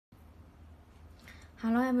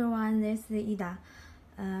Hello everyone, this is Ida.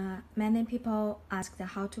 Many people asked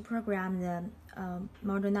how to program the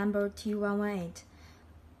model number T118.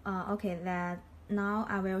 Okay, now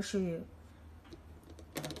I will show you.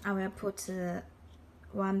 I will put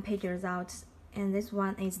one page result, and this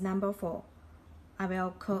one is number 4. I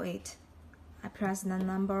will call it. I press the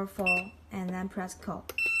number 4 and then press call.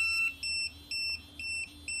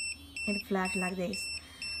 It flashes like this.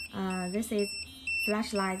 This is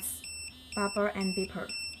flashlights, bubble and beeper,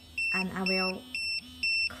 and I will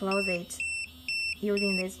close it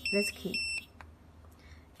using this key.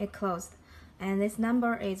 It closed, and this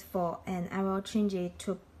number is 4, and I will change it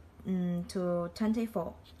to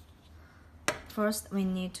 24. First, we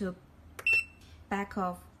need to back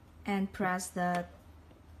off and press the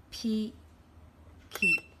P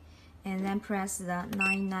key, and then press the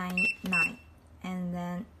 999, and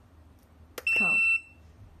then call.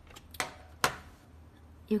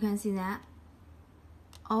 You can see that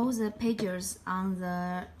all the pages on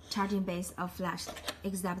the charging base are flashed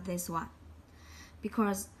except this one,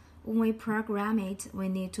 because when we program it, we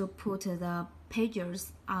need to put the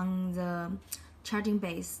pages on the charging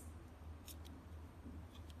base.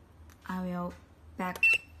 I will back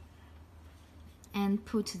and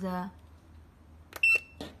put the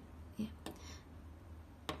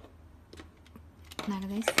like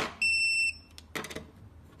this.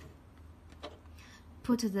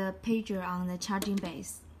 Put the pager on the charging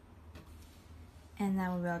base, and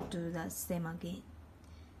then we will do the same again.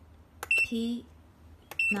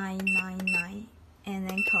 P999 and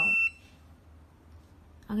then call.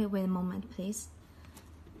 Okay, wait a moment please.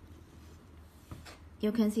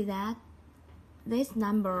 You can see that this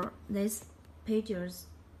number, this pages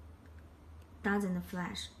doesn't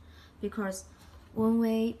flash, because when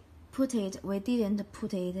we put it, we didn't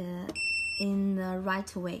put it in the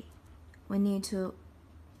right way. We need to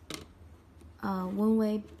when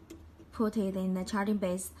we put it in the charging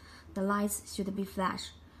base, the lights should be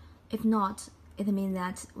flash. If not, it means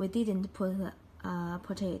that we didn't put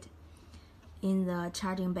it in the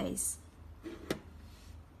charging base.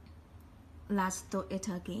 Let's do it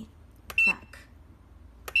again. Back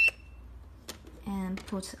and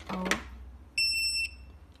put all,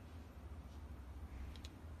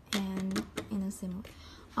 and in the same way,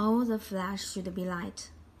 all the flash should be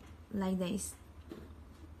light like this.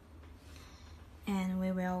 And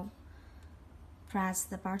we will press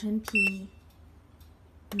the button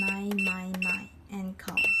P999 and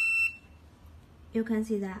call. You can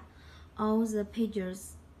see that all the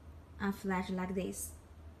pages are flashed like this.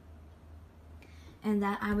 And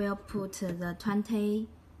then I will put the 24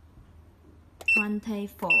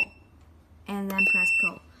 and then press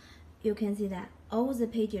call. You can see that all the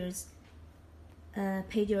pages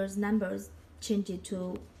numbers change it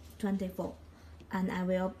to 24, and I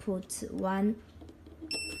will put one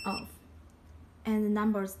off, and the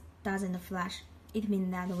numbers doesn't flash. It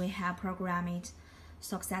means that we have programmed it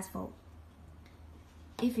successful.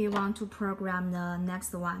 If you want to program the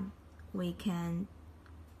next one, we can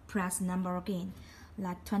press number again,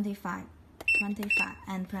 like 25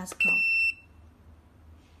 and press call.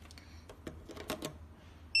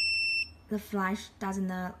 The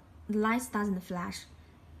lights doesn't flash.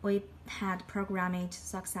 We had programmed it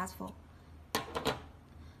successful.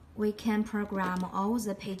 We can program all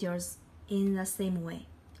the pages in the same way.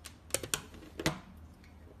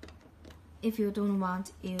 If you don't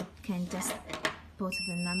want, you can just put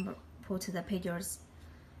the pages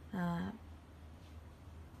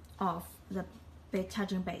off the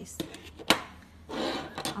charging base.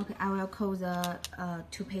 Okay, I will call the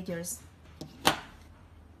 2 pages.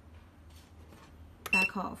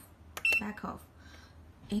 Back off.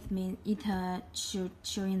 It means it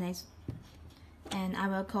showing this. And I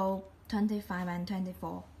will call 25 and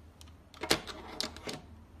 24.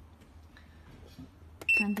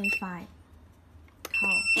 25.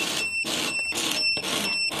 Call.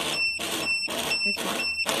 This one.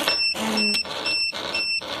 And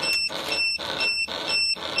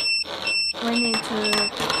we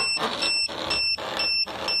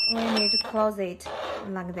need to close it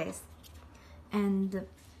like this. And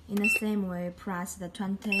in the same way, press the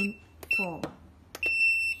 24.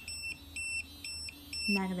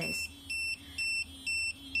 Like this.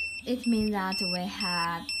 It means that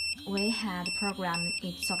we had programmed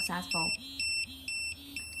it successful.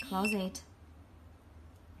 Close it.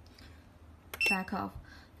 Back off.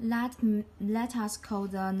 Let us call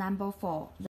the number 4.